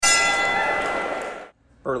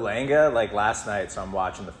Berlanga, like last night, so I'm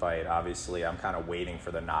watching the fight. Obviously, I'm kind of waiting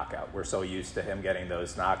for the knockout. We're so used to him getting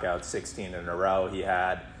those knockouts, 16 in a row he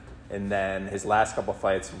had. And then his last couple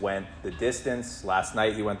fights went the distance. Last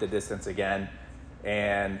night he went the distance again.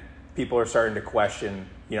 And people are starting to question,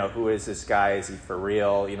 who is this guy? Is he for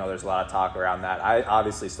real? There's a lot of talk around that. I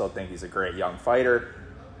obviously still think he's a great young fighter,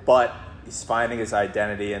 but he's finding his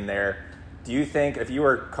identity in there. Do you think if you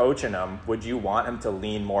were coaching him, would you want him to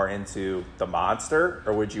lean more into the monster,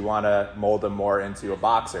 or would you want to mold him more into a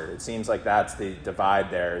boxer? It seems like that's the divide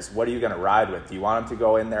there, is what are you going to ride with? Do you want him to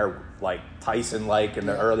go in there like Tyson-like in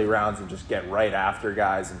the early rounds and just get right after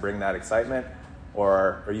guys and bring that excitement?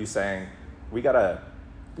 Or are you saying we gotta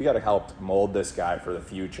help mold this guy for the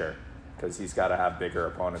future because he's got to have bigger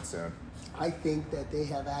opponents soon? I think that they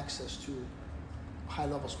have access to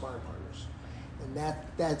high-level sparring partners, and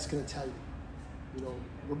that's going to tell you.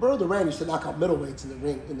 Roberto Duran used to knock out middleweights in the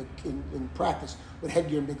ring, in practice, with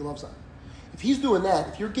headgear and big gloves on. If he's doing that,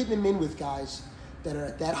 if you're getting him in with guys that are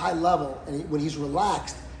at that high level, and when he's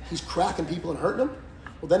relaxed, he's cracking people and hurting them,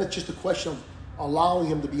 well, then it's just a question of allowing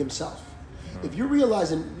him to be himself. If you're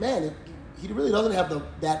realizing, man, he really doesn't have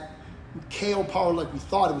that KO power like we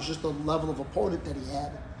thought, it was just the level of opponent that he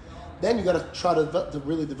had, then you got to try to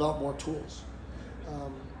really develop more tools.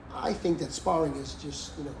 I think that sparring is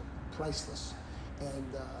just, priceless.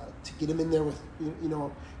 And to get him in there with,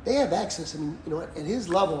 they have access. I mean, at his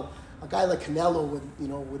level, a guy like Canelo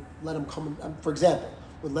would let him come, for example,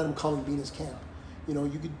 would let him come and be in his camp.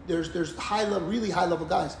 There's really high level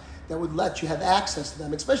guys that would let you have access to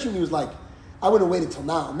them, especially when he was like, I wouldn't have waited until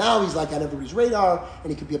now. Now he's like on everybody's radar,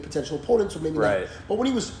 and he could be a potential opponent, so maybe not. But when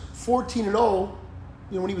he was 14-0,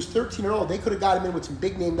 when he was 13-0, they could have got him in with some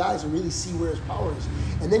big name guys and really see where his power is.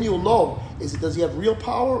 And then you'll know, does he have real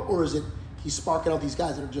power, or is it he's sparking out these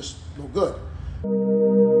guys that are just no good?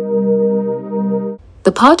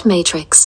 The Pod Matrix.